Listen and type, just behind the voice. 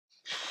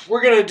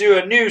we're going to do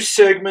a new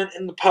segment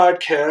in the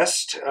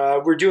podcast.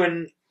 We're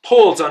doing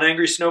polls on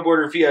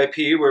Angrysnowboarder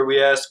VIP where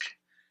we ask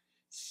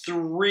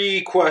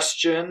 3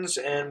 questions,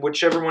 and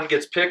whichever one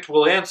gets picked,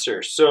 we'll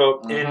answer.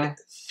 So in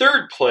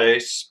third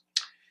place,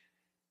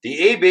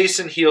 the A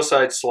Basin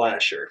Heelside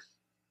Slasher.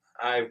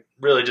 I'm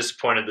really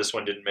disappointed this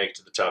one didn't make it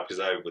to the top because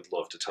I would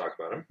love to talk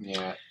about him.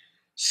 Yeah.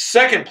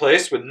 Second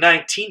place with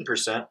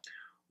 19%.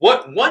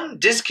 What one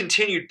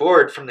discontinued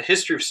board from the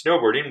history of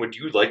snowboarding would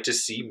you like to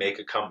see make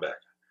a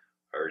comeback?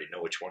 I already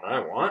know which one I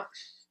want.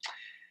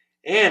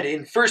 And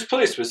in first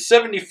place with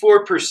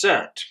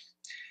 74%.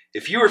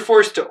 If you were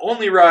forced to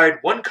only ride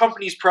one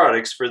company's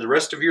products for the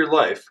rest of your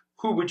life,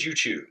 who would you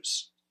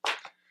choose?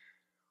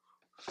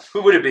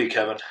 Who would it be,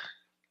 Kevin?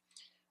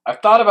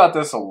 I've thought about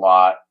this a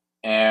lot,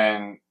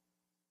 and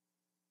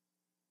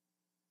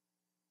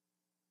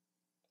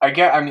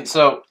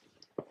so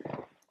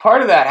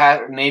part of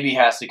that maybe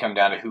has to come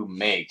down to who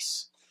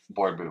makes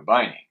board boot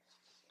binding.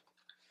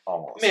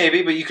 Almost.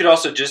 Maybe, but you could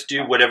also just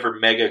do whatever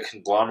mega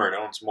conglomerate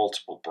owns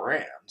multiple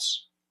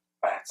brands.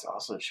 That's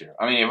also true.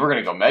 I mean, if we're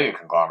going to go mega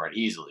conglomerate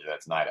easily,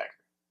 that's Nidecker.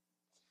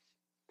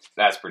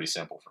 That's pretty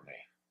simple for me.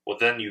 Well,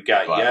 then you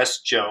got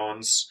Yes,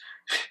 Jones,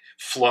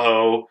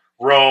 Flow,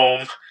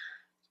 Rome,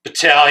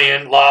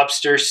 Battalion,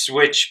 Lobster,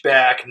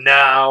 Switchback,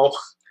 Now.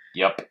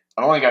 Yep.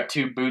 I've only got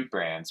 2 boot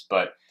brands,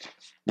 but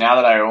now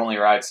that I only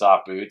ride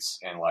soft boots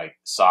and like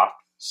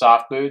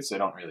soft boots, I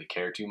don't really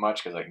care too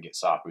much because I can get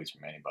soft boots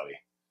from anybody.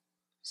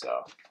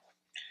 So.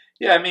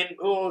 Yeah, I mean,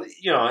 well,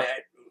 you know,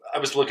 I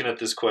was looking at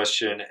this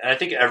question, and I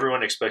think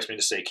everyone expects me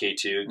to say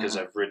K2 because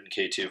I've ridden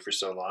K2 for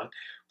so long,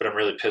 but I'm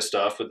really pissed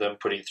off with them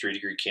putting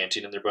 3-degree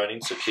canting in their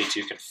binding, so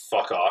K2 can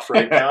fuck off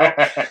right now.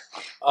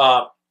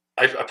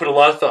 I put a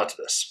lot of thought to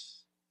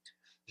this.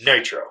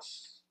 Nitro.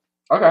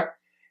 Okay.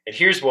 And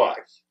here's why.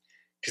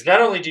 Because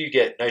not only do you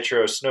get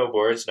Nitro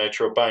snowboards,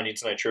 Nitro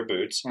bindings, Nitro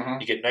boots,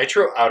 you get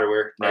Nitro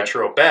outerwear,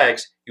 Nitro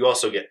bags, you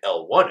also get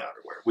L1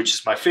 outerwear, which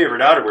is my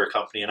favorite outerwear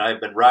company, and I've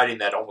been riding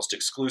that almost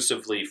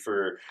exclusively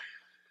for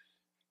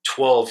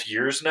 12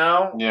 years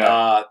now.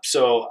 Yeah.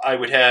 So I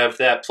would have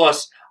that.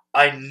 Plus,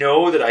 I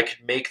know that I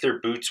could make their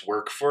boots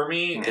work for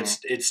me.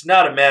 It's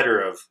not a matter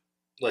of,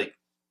 like,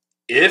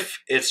 if.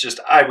 It's just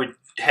I would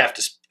have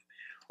to,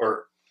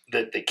 or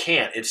that they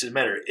can't. It's a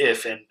matter of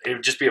if, and it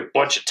would just be a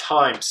bunch of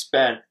time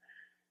spent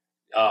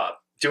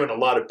doing a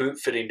lot of boot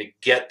fitting to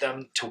get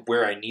them to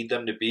where I need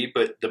them to be.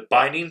 But the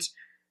bindings,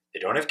 they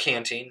don't have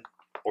canting,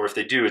 or if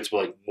they do, it's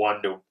like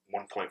 1 to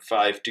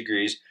 1.5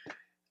 degrees.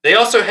 They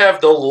also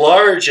have the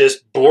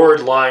largest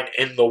board line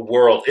in the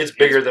world. It's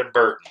bigger than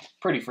Burton.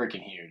 Pretty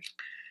freaking huge.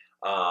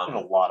 They have a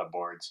lot of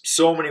boards.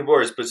 So many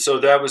boards. But so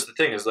that was the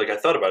thing, is like I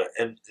thought about it,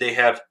 and they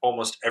have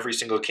almost every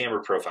single camber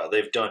profile.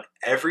 They've done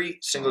every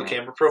single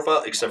camber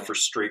profile except for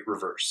straight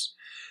reverse.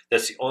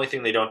 That's the only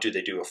thing they don't do.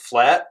 They do a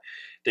flat.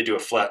 They do a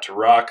flat to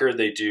rocker.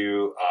 They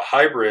do a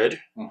hybrid.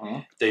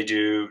 They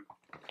do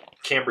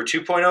camber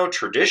 2.0,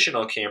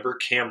 traditional camber,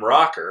 cam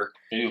rocker.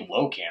 They do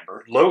low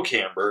camber. Low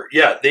camber.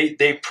 Yeah,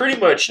 they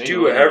pretty much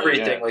do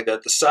everything like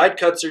that. The side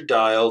cuts are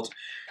dialed.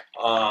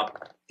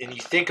 And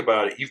you think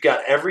about it, you've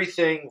got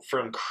everything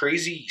from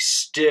crazy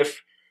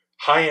stiff,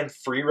 high-end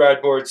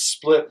freeride boards,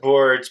 split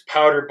boards,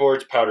 powder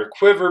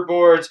quiver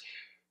boards,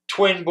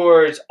 twin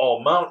boards,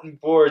 all mountain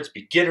boards,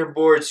 beginner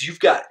boards. You've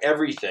got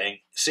everything.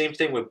 Same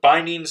thing with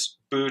bindings,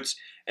 boots,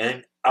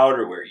 and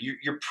outerwear.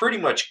 You're pretty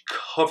much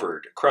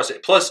covered across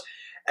it. Plus,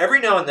 every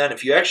now and then,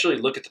 if you actually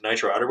look at the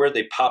Nitro outerwear,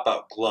 they pop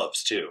out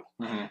gloves too.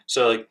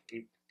 So like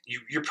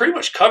you're pretty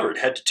much covered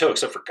head to toe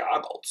except for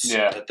goggles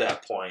at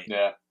that point.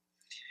 Yeah.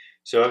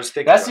 So I was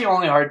thinking that's the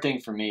only hard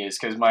thing for me is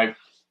because my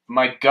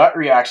gut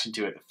reaction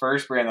to it, the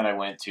first brand that I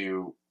went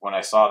to when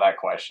I saw that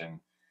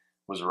question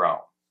was Rome.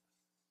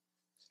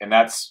 And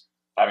that's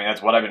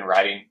what I've been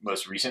riding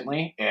most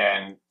recently,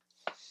 and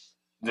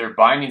their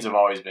bindings have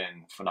always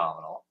been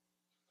phenomenal.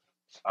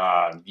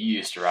 You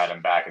used to ride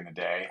them back in the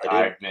day.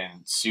 I've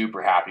been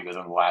super happy with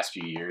them the last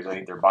few years. I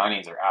think their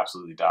bindings are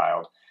absolutely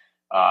dialed.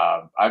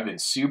 I've been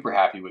super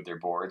happy with their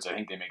boards. I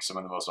think they make some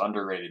of the most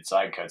underrated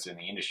side cuts in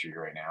the industry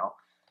right now.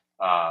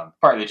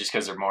 Partly just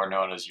because they're more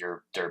known as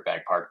your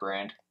dirtbag park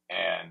brand,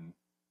 and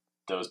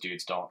those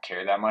dudes don't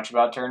care that much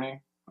about turning.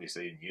 At least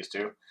they didn't used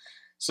to.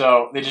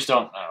 So they just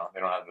don't. I don't know. They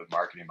don't have the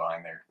marketing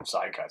behind their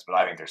side cuts, but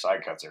I think their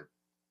side cuts are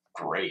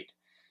great.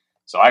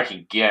 So I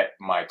can get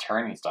my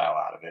turning style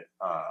out of it.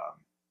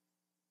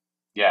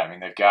 Yeah, I mean,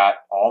 they've got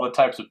all the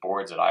types of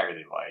boards that I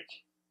really like.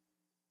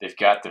 They've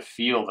got the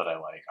feel that I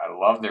like. I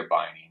love their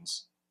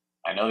bindings.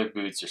 I know their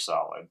boots are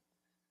solid.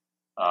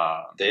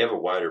 They have a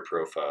wider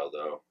profile,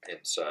 though,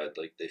 inside.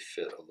 Like, they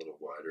fit a little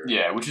wider.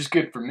 Yeah, which is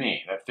good for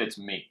me. That fits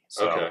me.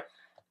 So, okay.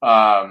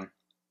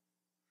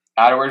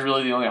 Outerwear is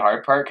really the only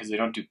hard part because they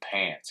don't do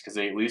pants. Because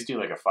they at least do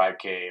like a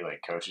 5K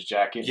like coach's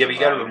jacket. Yeah, but you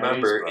got to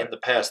remember, in the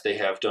past they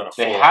have done a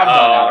full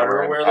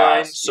outerwear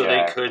line, so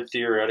they could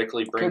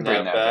theoretically bring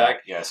that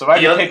back. Yeah, so if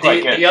I could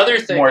pick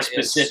like a more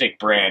specific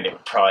brand, it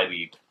would probably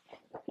be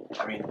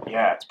I mean,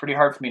 yeah, it's pretty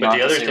hard for me but not the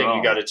to other say thing Rome.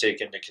 you got to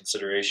take into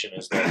consideration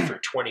is that for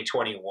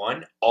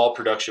 2021, all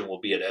production will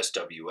be at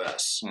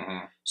SWS.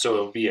 Mm-hmm. So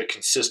it'll be a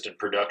consistent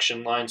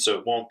production line. So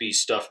it won't be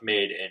stuff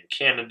made in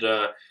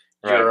Canada,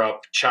 Right.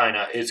 Europe,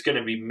 China. It's going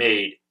to be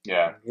made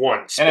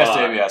one spot.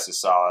 And SWS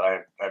is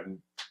solid.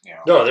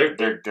 No,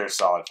 they're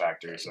solid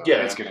factories. So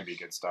yeah, it's going to be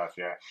good stuff.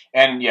 Yeah,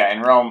 and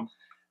in Rome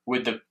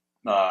with the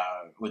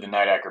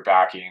Nightacker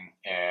backing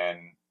and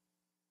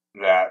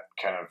that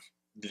kind of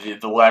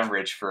the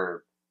leverage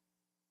for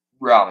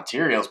raw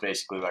materials,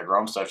 basically, like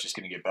Rome stuff's just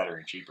going to get better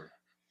and cheaper.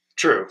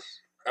 True.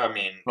 I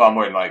mean, well,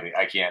 more than likely,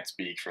 I can't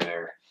speak for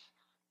their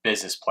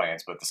business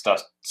plans, but the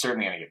stuff's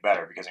certainly going to get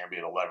better because they're going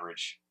to be able to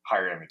leverage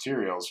higher end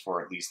materials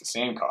for at least the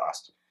same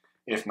cost,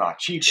 if not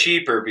cheaper.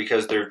 Cheaper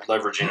because they're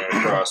leveraging it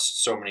across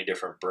so many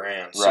different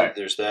brands. Right. So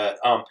there's that.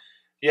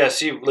 Yeah,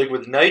 see, like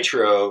with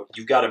Nitro,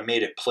 you've got a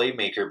made at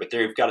Playmaker, but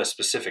they've got a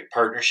specific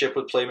partnership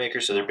with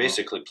Playmaker, so they're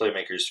basically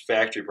Playmaker's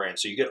factory brand.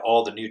 So you get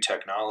all the new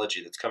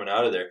technology that's coming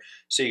out of there.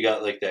 So you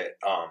got like that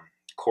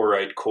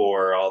Coride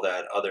core, all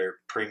that other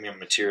premium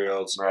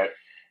materials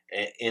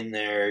in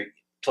there.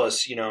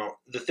 Plus,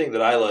 the thing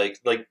that I like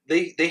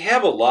they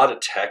have a lot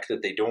of tech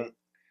that they don't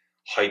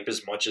hype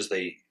as much as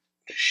they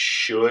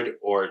should,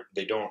 or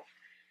they don't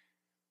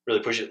really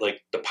push it.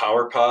 Like the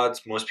power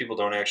pods, most people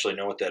don't actually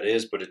know what that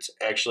is, but it's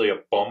actually a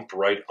bump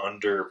right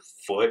under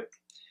foot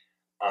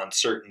on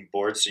certain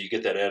boards, so you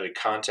get that added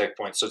contact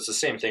point. So it's the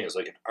same thing as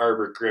like an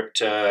Arbor grip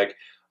tag,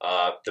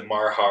 the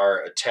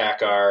Marhar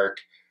attack arc.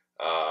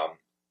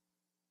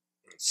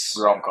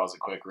 Rome calls it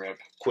quick rip.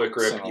 Quick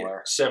rip,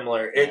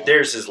 similar. Yeah.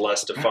 Theirs is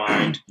less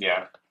defined.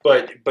 Yeah.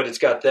 But it's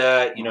got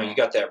that, you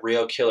got that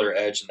rail killer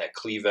edge and that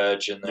cleave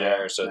edge in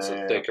there, so it's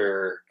a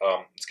thicker.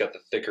 It's got the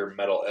thicker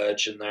metal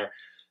edge in there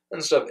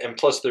and stuff. And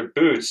plus their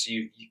boots,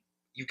 you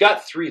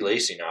got 3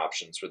 lacing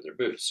options with their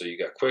boots. So you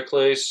got quick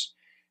lace,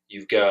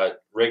 you've got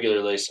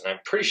regular lace, and I'm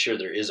pretty sure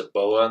there is a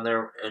boa on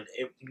there. And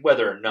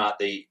whether or not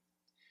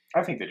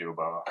I think they do a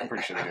boa. I'm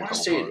pretty sure they do. I want to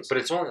say it, but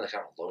it's only like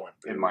on a low end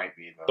boot. It might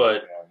be though.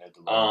 But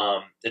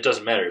it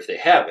doesn't matter if they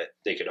have it;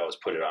 they could always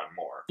put it on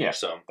more. Yeah,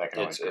 so that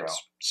can always grow.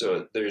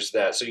 So there's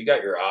that. So you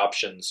got your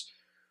options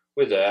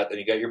with that. Then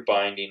you got your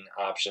binding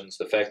options.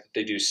 The fact that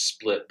they do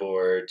split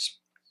boards,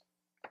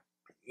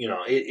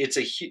 it's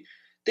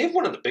they have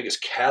one of the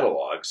biggest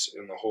catalogs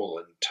in the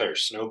whole entire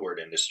snowboard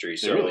industry.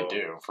 They really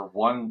do for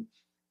one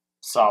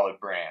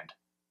solid brand.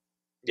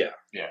 Yeah,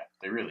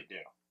 they really do.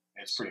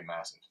 It's pretty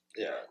massive.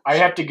 Yeah, I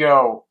have to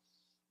go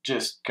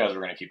just because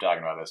we're going to keep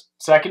talking about this.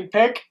 Second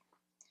pick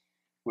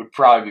would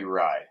probably be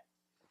Ride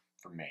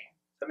for me.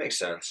 That makes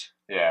sense.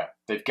 Yeah,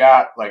 they've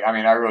got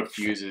I rode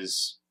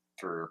Fuses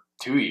for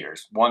 2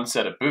 years, one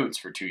set of boots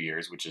for 2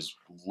 years, which is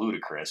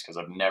ludicrous because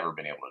I've never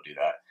been able to do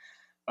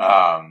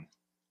that.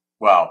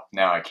 Well,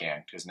 now I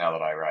can because now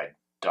that I ride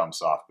dumb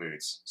soft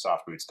boots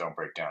don't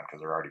break down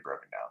because they're already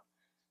broken down.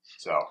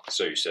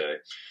 So you say.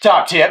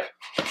 Top tip.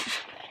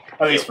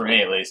 At least for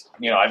me, at least.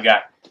 I've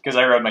got, because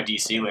I rode my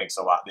DC Links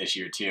a lot this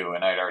year too,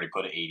 and I'd already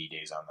put 80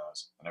 days on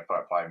those. And I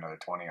put probably another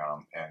 20 on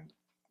them, and it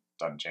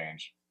doesn't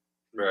change.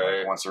 Right.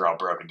 Like, once they're all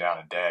broken down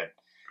and dead,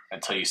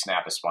 until you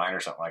snap a spine or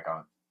something like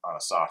on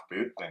a soft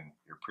boot, then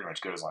you're pretty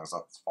much good as long as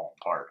nothing's falling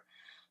apart.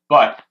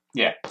 But,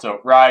 yeah, so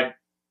Ride,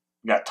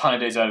 got a ton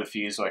of days out of the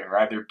Fuse, so I can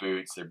ride their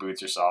boots. Their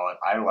boots are solid.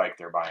 I like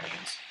their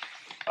bindings.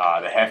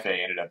 The Hefe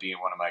ended up being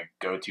one of my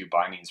go-to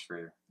bindings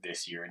for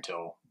this year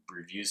until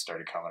reviews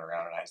started coming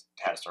around, and I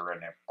had to start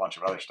writing a bunch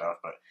of other stuff.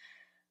 But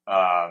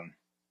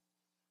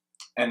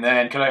and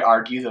then could I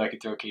argue that I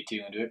could throw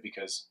K2 into it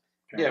because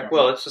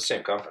well, it's the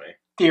same company.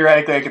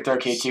 Theoretically, I could throw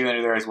K2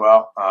 into there as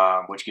well,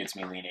 which gets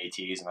me lean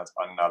ATs, and that's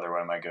another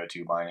one of my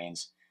go-to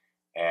bindings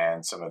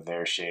and some of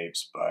their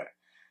shapes. But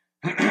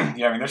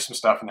there's some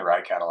stuff in the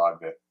Ride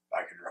catalog that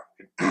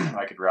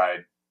I could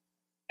ride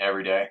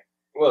every day.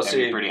 Well, and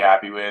be pretty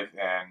happy with,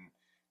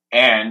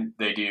 and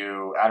they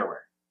do outerwear.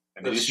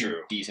 And they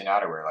do decent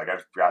outerwear. Like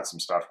I've got some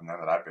stuff from them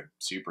that I've been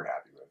super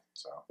happy with.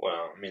 So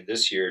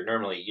this year,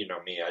 normally,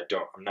 me,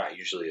 I'm not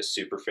usually a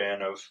super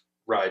fan of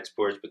Ride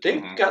sports, but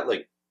they've got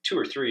like 2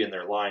 or 3 in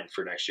their line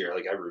for next year.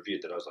 Like I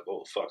reviewed that, I was like,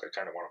 oh fuck, I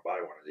kind of want to buy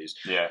one of these.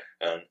 Yeah.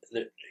 And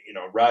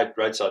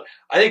Ride solid.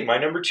 I think my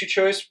number 2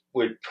 choice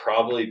would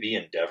probably be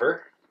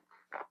Endeavor.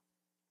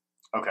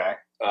 Okay.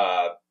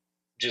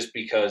 Just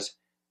because.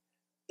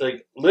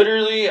 Like,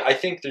 literally, I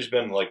think there's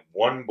been, like,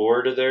 one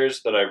board of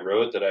theirs that I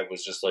rode that I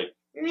was just like,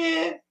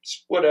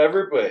 it's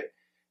whatever, but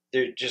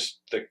they're just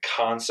the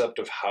concept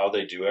of how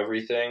they do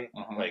everything.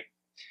 Like,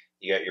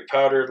 you got your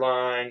powdered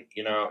line,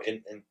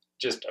 and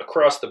just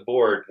across the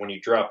board, when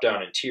you drop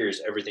down in tiers,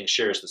 everything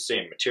shares the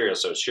same material,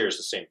 so it shares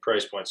the same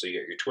price point. So you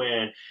got your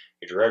twin,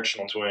 your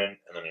directional twin,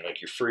 and then, like,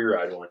 your free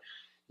ride one.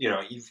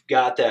 You've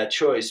got that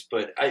choice,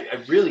 but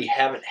I really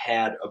haven't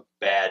had a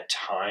bad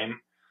time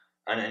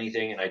on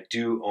anything, and I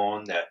do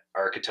own that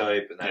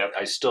archetype, and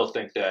I still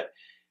think that,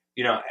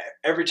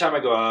 every time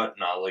I go out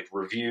and I'll like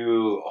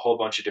review a whole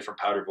bunch of different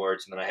powder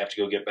boards, and then I have to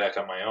go get back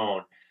on my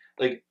own,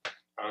 like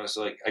I was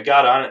like, I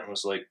got on it and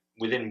was like,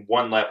 within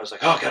one lap, I was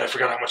like, oh god, I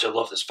forgot how much I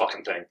love this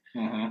fucking thing,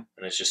 and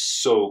it's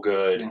just so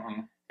good,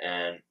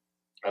 and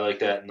I like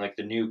that. And like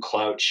the new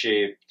clout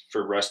shape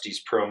for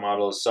Rusty's Pro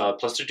model is solid.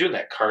 Plus, they're doing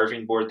that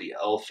carving board, the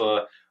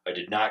Alpha. I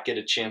did not get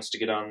a chance to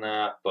get on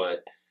that,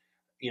 but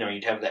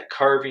you'd have that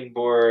carving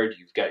board.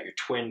 You've got your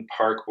twin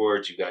park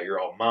boards. You've got your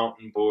all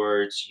mountain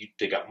boards.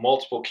 They got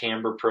multiple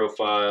camber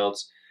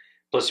profiles.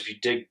 Plus, if you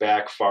dig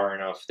back far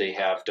enough, they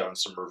have done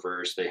some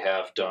reverse. They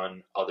have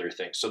done other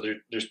things. So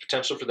there's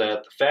potential for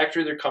that. The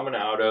factory they're coming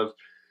out of,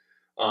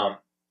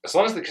 as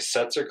long as the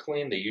cassettes are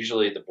clean,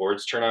 the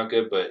boards turn out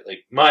good. But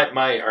like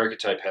my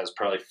archetype has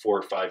probably 4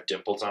 or 5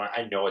 dimples on it.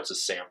 I know it's a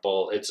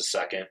sample. It's a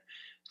second.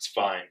 It's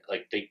fine.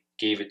 Like they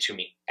gave it to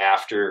me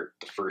after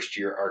the first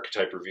year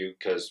archetype review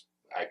because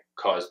I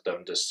caused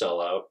them to sell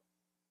out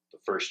the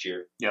first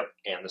year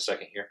and the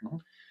second year.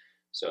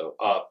 So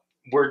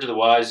word to the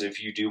wise,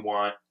 if you do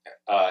want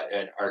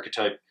an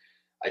archetype,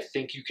 I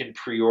think you can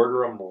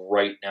pre-order them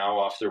right now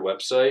off their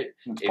website.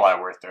 It's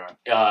probably worth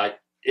doing.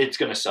 It's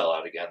going to sell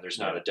out again. There's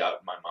not a doubt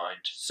in my mind.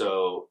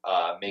 So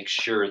make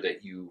sure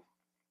that you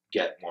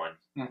get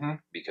one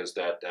because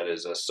that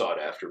is a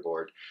sought-after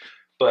board.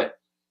 But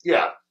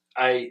yeah,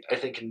 I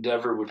think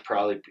Endeavor would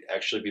probably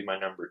actually be my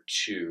number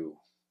 2.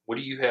 What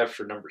do you have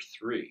for number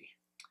 3?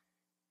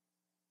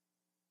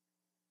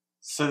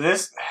 So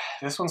this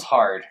one's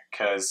hard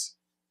because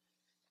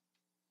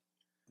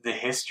the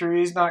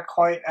history is not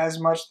quite as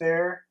much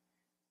there,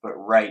 but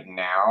right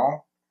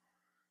now,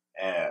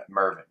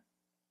 Mervin.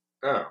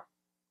 Oh.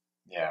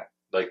 Yeah.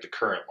 Like the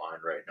current line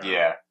right now.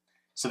 Yeah.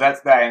 So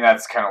that's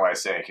kind of what I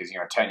say, because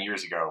 10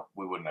 years ago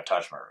we wouldn't have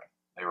touched Mervin.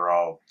 They were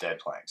all dead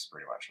planks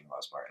pretty much for the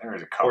most part. There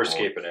was a couple. Or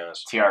Escape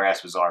Bananas.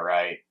 TRS was all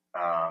right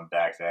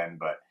back then,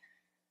 but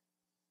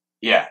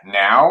yeah,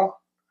 now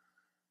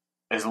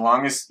as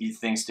long as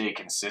things stay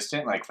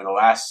consistent, like for the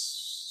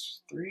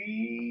last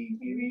 3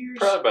 years,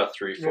 probably about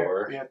 3,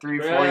 4. Yeah, 3,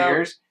 4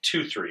 years.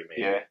 2, 3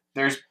 maybe. Yeah,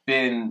 there's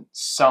been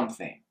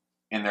something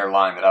in their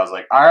line that I was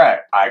like, all right,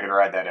 I could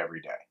ride that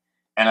every day,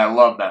 and I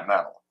love that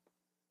metal.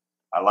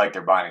 I like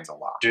their bindings a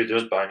lot. Dude,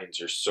 those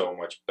bindings are so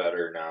much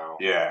better now.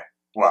 Yeah.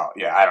 Well,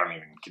 yeah, I don't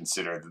even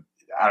consider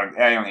I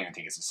don't even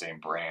think it's the same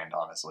brand,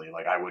 honestly.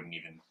 Like I wouldn't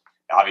even.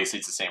 Obviously,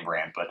 it's the same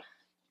brand, but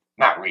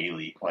not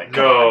really. Like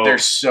no, they're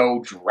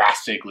so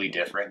drastically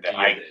different that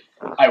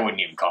I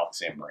wouldn't even call it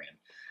the same brand.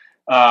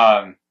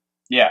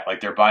 Yeah, like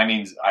their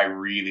bindings I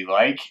really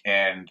like,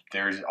 and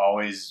there's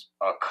always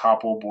a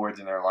couple boards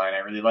in their line I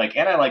really like,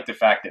 and I like the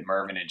fact that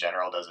Mervin in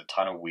general does a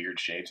ton of weird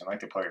shapes. I like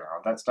to play around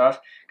with that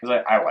stuff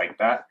because I like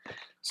that.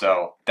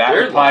 So that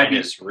would probably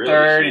be really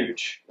third,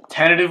 huge.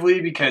 Tentatively,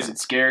 because it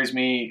scares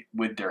me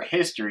with their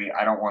history.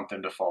 I don't want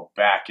them to fall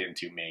back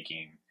into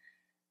making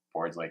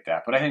boards like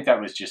that. But I think that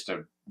was just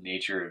a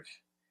nature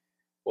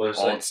of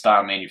old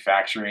style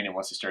manufacturing, and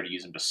once they started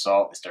using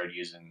basalt, they started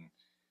using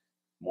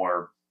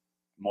more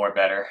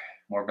better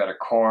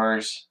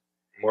cores.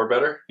 More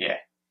better? Yeah.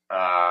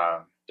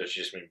 Does it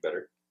just mean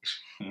better?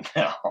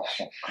 No,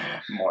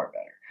 more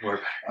better. More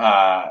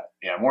better.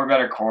 Yeah, more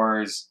better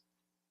cores.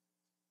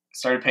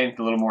 Started paying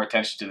a little more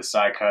attention to the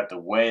side cut, the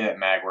way that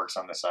mag works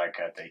on the side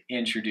cut. They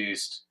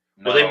introduced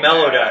they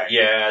mellowed out.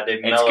 Yeah,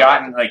 it's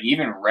gotten like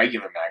even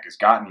regular mag has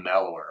gotten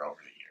mellower over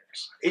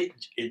the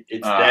years.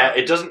 It's that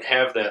it doesn't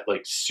have that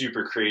like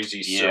super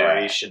crazy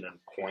serration and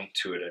point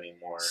to it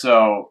anymore.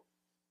 So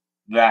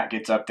that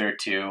gets up there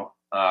too.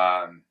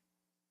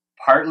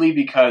 Partly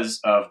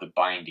because of the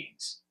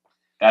bindings.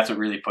 That's what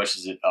really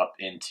pushes it up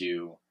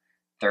into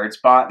third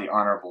spot, the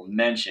honorable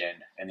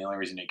mention, and the only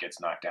reason it gets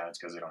knocked down is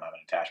because they don't have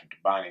an attachment to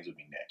bindings would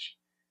be niche.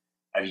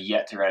 I've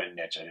yet to ride a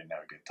niche I didn't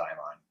have a good time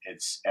on.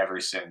 It's ever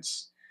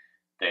since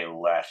they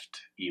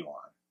left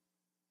Elon.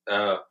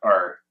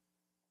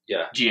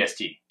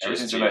 GST. Ever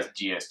since they left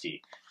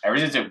GST. Ever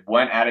since it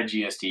went out of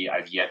GST,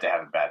 I've yet to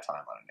have a bad time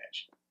on a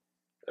niche.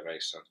 That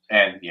makes sense.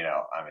 And,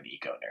 I'm an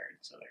eco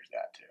nerd, so there's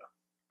that too.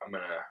 I'm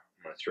gonna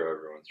throw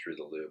everyone through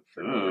the loop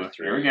for number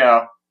 3. Here we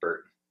go.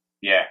 Burton.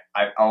 Yeah,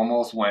 I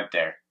almost went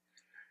there.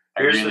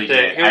 I really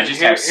did. I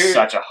just have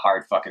such a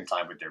hard fucking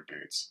time with their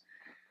boots.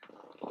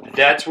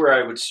 That's where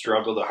I would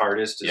struggle the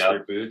hardest is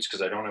their boots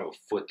because I don't have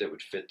a foot that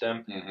would fit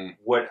them. Mm-hmm.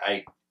 What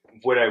I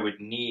would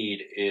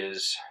need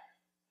is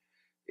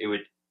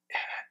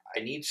I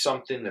need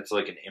something that's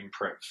like an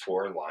Imprint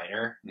 4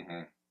 liner,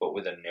 but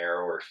with a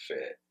narrower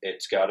fit.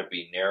 It's got to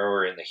be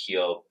narrower in the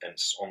heel and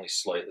only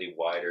slightly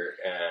wider.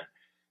 And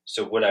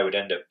so what I would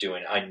end up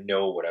doing, I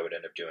know what I would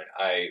end up doing.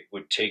 I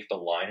would take the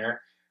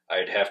liner.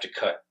 I'd have to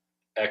cut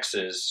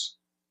X's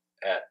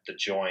at the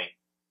joint,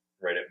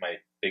 right at my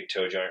big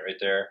toe joint right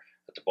there,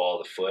 at the ball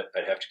of the foot.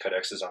 I'd have to cut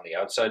X's on the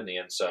outside and the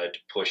inside to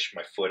push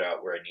my foot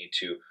out where I need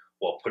to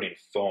while putting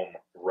foam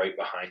right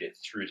behind it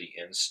through the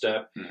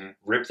instep.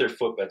 Rip their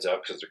footbeds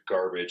out because they're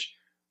garbage,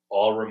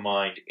 all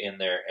remind in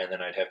there, and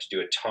then I'd have to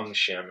do a tongue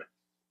shim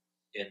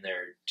in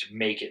there to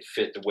make it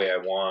fit the way I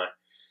want.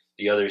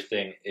 The other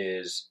thing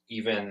is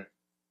even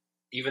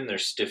their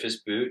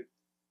stiffest boot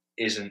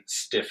isn't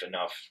stiff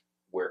enough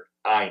where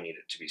I need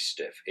it to be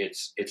stiff.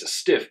 It's a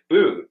stiff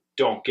boot,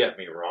 don't get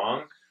me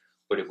wrong,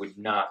 but it would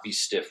not be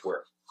stiff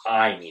where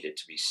I need it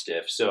to be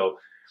stiff. So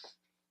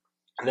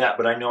that,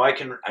 but I know I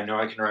can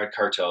ride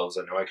cartels.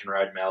 I know I can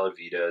ride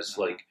Malavitas.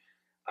 Like,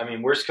 I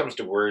mean, worst comes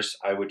to worst,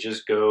 I would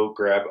just go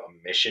grab a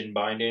mission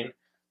binding,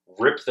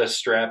 rip the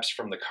straps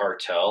from the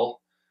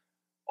cartel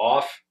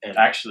off, and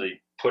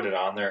actually put it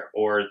on there.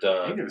 Or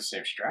I think they're the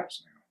same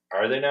straps now.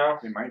 Are they now?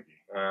 They might be.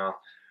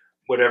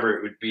 Whatever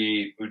it would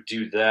be, would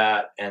do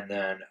that, and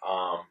then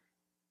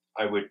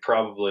I would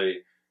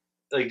probably,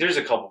 like, there's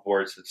a couple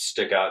boards that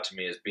stick out to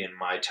me as being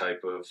my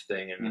type of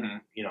thing,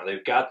 and you know,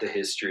 they've got the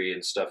history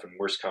and stuff, and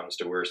worst comes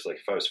to worst, like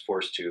if I was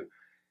forced to,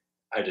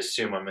 I'd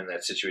assume I'm in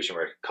that situation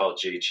where I could call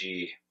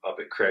JG up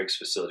at Craig's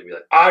facility and be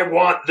like, I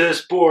want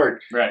this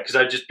board. Right. Because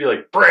I'd just be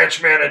like,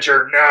 branch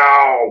manager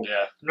now.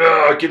 Yeah.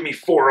 No, give me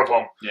 4 of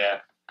them. Yeah.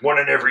 One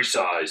in every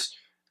size.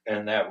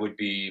 And that would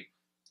be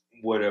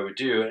what I would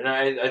do. And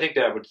I think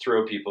that would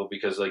throw people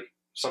because, like,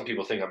 some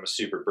people think I'm a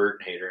super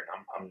Burton hater,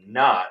 and I'm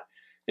not.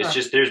 It's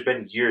just there's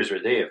been years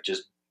where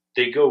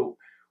they go,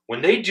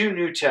 when they do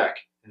new tech,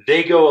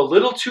 they go a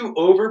little too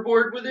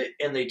overboard with it,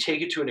 and they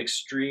take it to an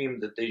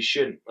extreme that they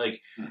shouldn't.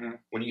 Like,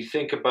 when you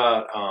think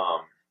about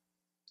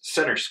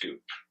center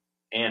scoop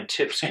and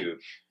tip scoop,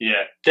 when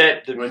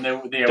they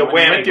whammy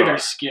went through bar.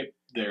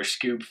 their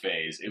scoop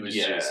phase, it was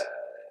just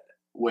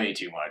way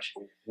too much.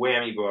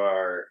 Whammy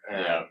bar,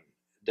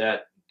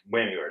 that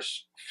whammy bar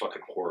is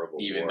fucking horrible.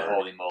 Even the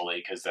Holy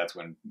Moly, because that's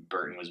when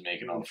Burton was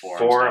making all the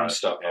forum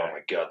stuff. Yeah. Oh my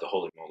god, the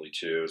Holy Moly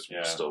too is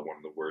still one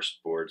of the worst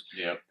boards.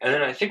 Yeah. And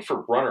then I think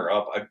for runner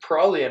up, I'd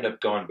probably end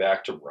up going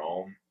back to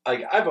Rome.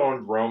 Like, I've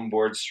owned Rome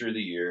boards through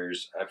the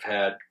years. I've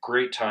had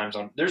great times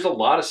on. There's a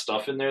lot of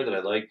stuff in there that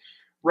I like.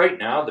 Right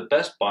now, the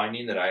best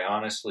binding that I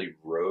honestly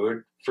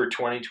rode for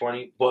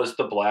 2020 was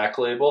the Black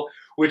Label,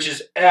 which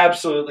is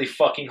absolutely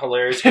fucking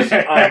hilarious because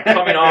I'm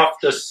coming off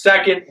the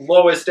second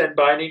lowest end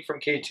binding from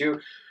K2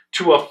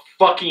 to a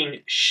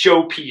fucking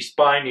showpiece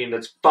binding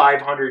that's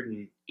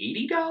 $580.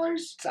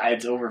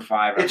 It's over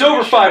 $500. It's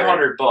over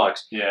 $500.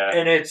 Yeah,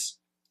 and it's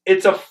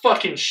a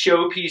fucking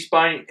showpiece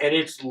binding, and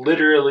it's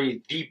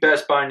literally the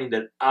best binding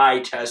that I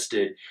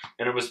tested.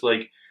 And it was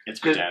like, it's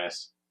for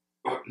dentists.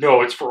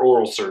 No, it's for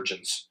oral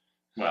surgeons.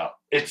 Well,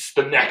 it's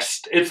the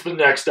next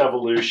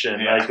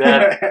evolution. Like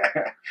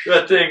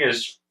that thing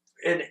is,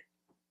 and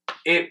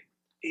it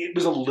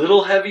was a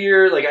little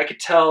heavier. Like, I could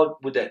tell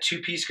with that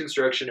 2-piece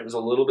construction, it was a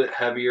little bit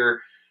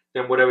heavier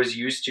than what I was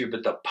used to,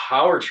 but the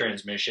power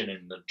transmission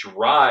and the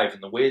drive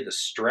and the way the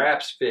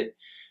straps fit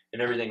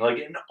and everything, like,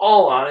 in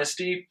all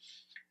honesty,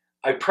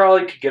 I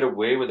probably could get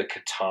away with a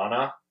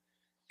katana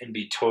and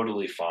be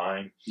totally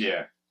fine.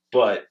 Yeah.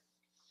 But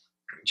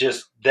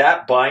just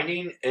that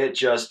binding, it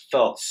just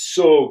felt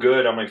so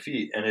good on my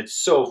feet. And it's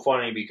so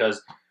funny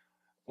because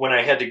when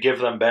I had to give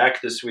them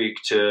back this week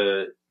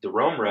to the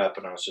Rome rep,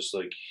 and I was just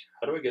like,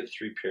 how do I get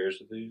 3 pairs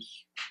of these?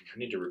 I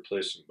need to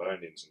replace some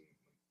bindings, and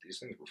these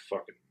things were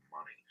fucking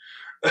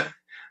money.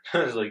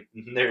 I was like,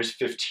 there's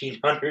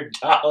 $1,500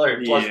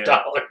 plus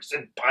dollars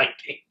in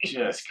binding.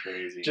 Just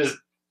crazy. Just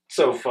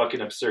so fucking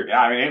absurd.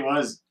 Yeah, I mean, it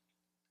was,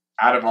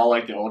 out of all,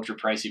 like, the ultra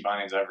pricey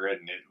bindings I've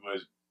ridden, it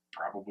was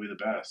probably the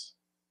best.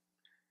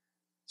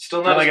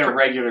 Still not like a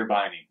regular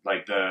binding.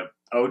 Like, the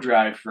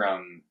O-Drive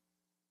from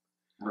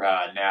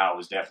now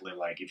was definitely,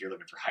 like, if you're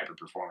looking for hyper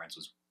performance,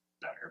 was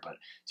better. But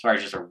as far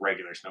as just a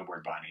regular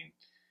snowboard binding,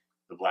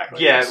 the Black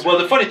Label. Yeah, well,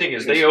 the funny thing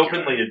is they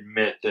openly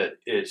admit that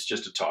it's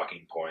just a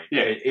talking point.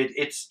 Yeah.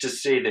 It's to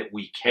say that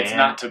we can. It's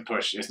not to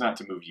push. It's not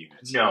to move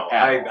units. No,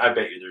 I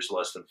bet you there's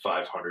less than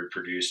 500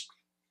 produced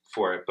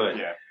for it. But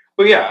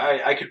yeah,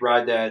 I could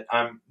ride that.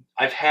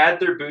 I've had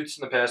their boots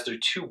in the past. They're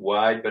too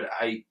wide, but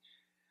I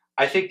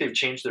think they've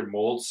changed their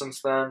mold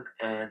since then,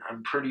 and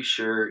I'm pretty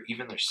sure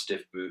even their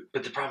stiff boot.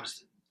 But the problem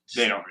is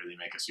they don't really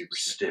make a super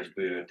stiff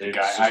boot. The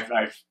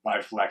guy,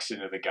 I flexed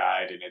into the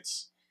guide, and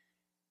it's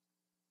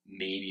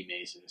maybe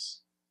Masis,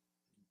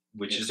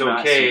 which is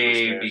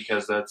okay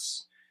because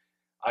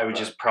I would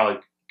just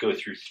probably go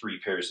through 3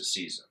 pairs a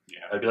season.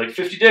 Yeah, I'd be like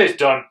 50 days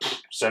done.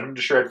 Send them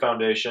to Shred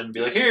Foundation.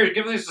 Be like, here,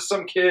 give these to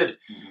some kid.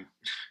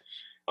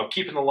 I'm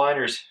keeping the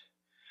liners.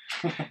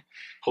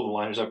 Pull the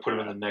liners up, put them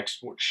in the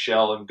next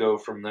shell, and go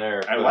from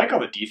there. I like all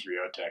the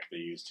D3O tech they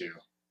use too.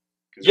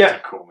 Yeah,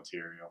 it's a cool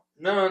material.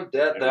 No,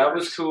 that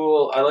was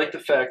cool. I like the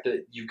fact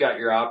that you've got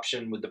your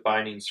option with the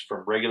bindings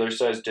from regular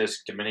size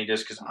disc to mini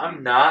disc. Because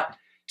I'm not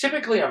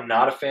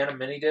a fan of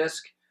mini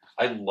disc.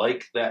 I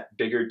like that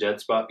bigger dead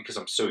spot because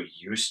I'm so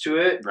used to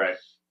it. Right.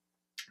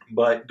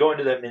 But going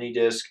to that mini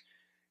disc,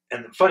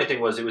 and the funny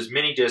thing was, it was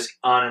mini disc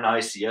on an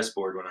ICS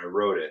board when I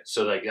rode it.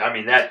 So, like, I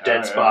mean, that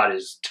dead spot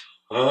is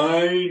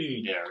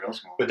tiny. Yeah, real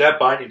small. But that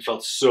binding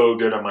felt so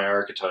good on my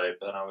archetype,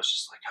 and I was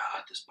just like,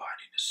 this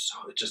binding is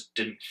so. It just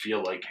didn't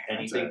feel like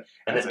anything.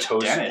 And that toe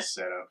Dennis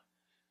setup.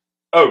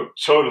 Oh,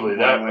 totally.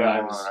 That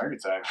was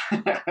archetype.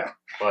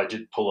 Well, I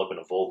did pull up in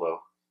a Volvo.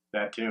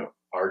 That too.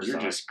 You're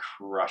just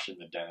crushing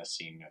the Dennis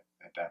scene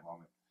at that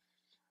moment.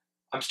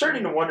 I'm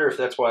starting to wonder if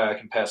that's why I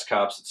can pass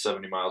cops at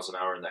 70 miles an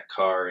hour in that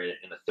car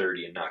in a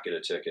 30 and not get a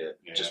ticket.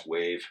 Yeah. Just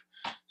wave.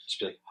 Just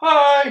be like,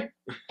 hi!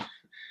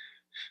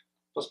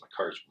 Plus, my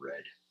car's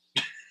red.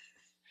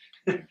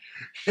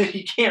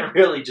 You can't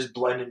really just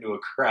blend into a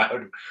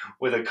crowd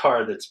with a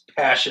car that's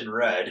passion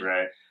red.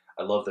 Right.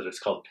 I love that it's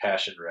called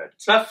passion red.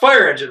 It's not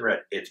fire engine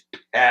red. It's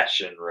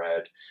passion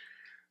red.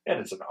 And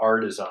it's an R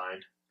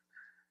design.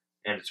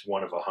 And it's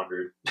 1 of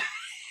 100.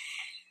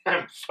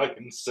 I'm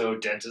fucking so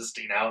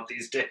dentisting out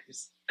these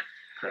days.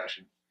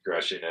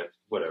 Crushing it.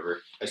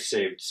 Whatever. I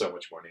saved so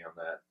much money on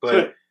that. But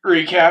so,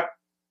 recap.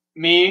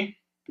 Me,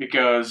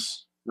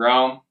 because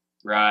Rome,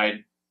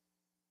 Ride,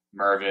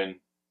 Mervin,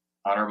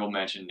 honorable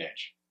mention,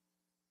 Niche.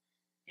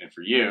 And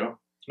for you...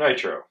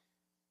 Nitro.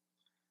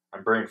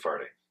 I'm brain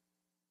farting.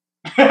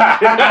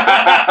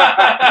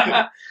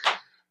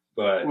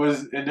 But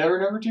was Endeavor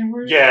number 2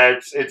 for you? Yeah,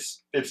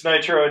 it's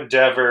Nitro,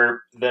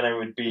 Endeavor, then it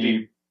would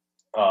be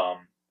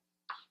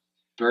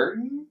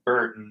Burton,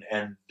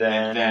 and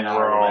then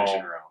Rome.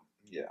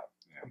 Yeah.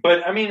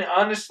 But I mean,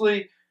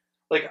 honestly,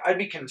 like I'd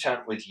be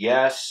content with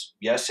Yes.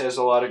 Yes has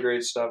a lot of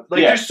great stuff.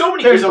 Like there's so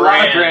many. There's a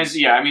lot of brands.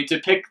 Yeah, I mean to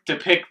pick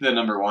the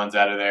number ones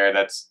out of there.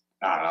 That's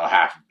I don't know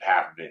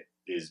half of it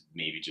is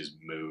maybe just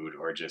mood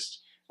or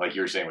just like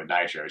you were saying with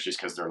Nitro. It's just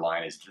because their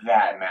line is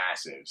that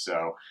massive.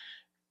 So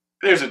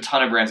there's a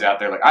ton of brands out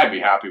there. Like I'd be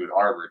happy with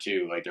Arbor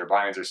too. Like their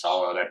bindings are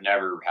solid. I've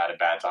never had a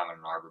bad time on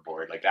an Arbor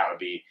board. Like that would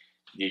be.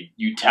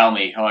 You tell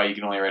me, oh, you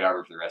can only ride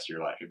Arbor for the rest of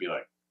your life. It'd be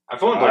like,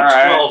 I've owned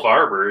like 12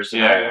 Arbors.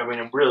 Yeah. I mean,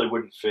 it really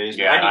wouldn't phase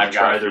me. Yeah, I need to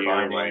try their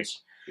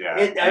bindings.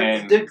 Like,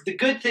 yeah. The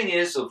good thing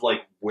is of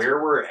like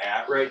where we're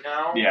at right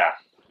now. Yeah.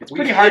 It's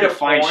pretty hard to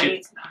find shit.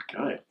 It's not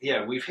good.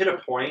 Yeah, we've hit a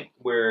point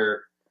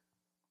where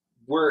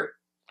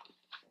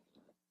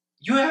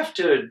you have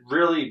to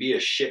really be a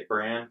shit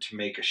brand to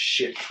make a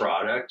shit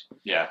product.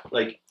 Yeah.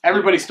 Like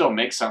everybody still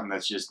makes something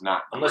that's just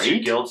not unless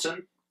great, you're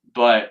Gildson.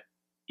 But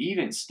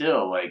even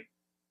still, like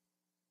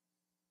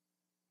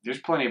there's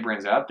plenty of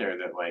brands out there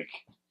that like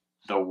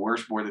the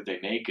worst board that they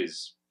make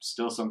is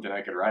still something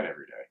I could ride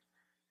every day.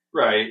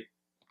 Right.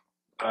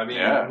 I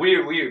mean,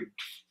 we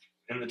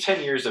in the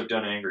 10 years I've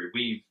done Angry,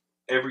 we've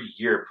every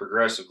year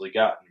progressively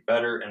gotten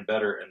better and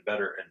better and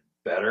better and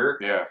better.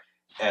 Yeah.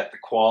 At the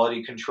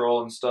quality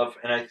control and stuff.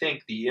 And I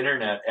think the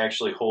internet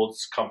actually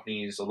holds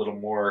companies a little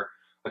more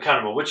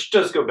accountable, which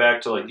does go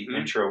back to like the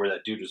intro where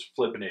that dude was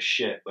flipping his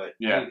shit, but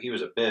he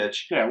was a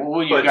bitch. Yeah,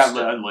 well, you've got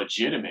a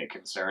legitimate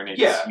concern. It's,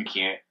 you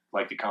can't,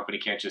 like the company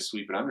can't just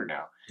sweep it under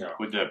now. No.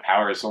 With the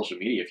power of social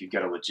media, if you've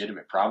got a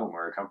legitimate problem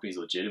where a company's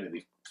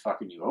legitimately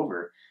fucking you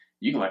over,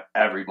 you can let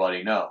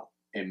everybody know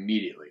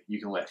immediately. You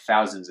can let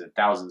thousands and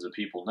thousands of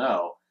people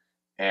know,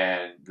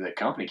 and the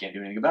company can't do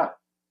anything about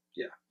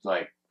it.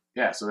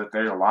 Yeah. So that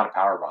there's a lot of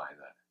power behind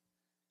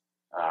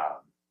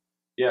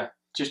that.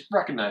 Just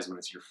recognize when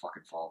it's your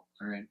fucking fault.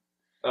 All right.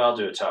 I'll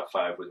do a top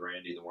 5 with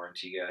Randy, the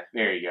warranty guy.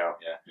 There you go.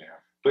 Yeah.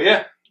 But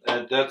yeah,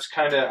 that's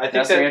kind of. I think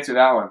that's the answer to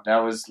that one. That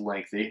was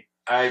lengthy.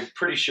 I'm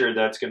pretty sure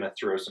that's going to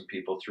throw some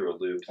people through a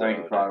loop. I think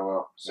it probably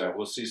will. So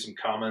we'll see some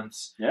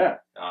comments. Yeah.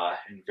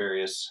 In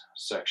various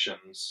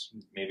sections,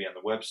 maybe on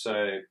the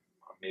website,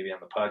 maybe on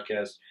the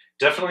podcast.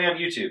 Definitely on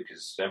YouTube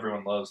because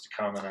everyone loves to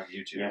comment on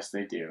YouTube. Yes,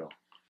 they do.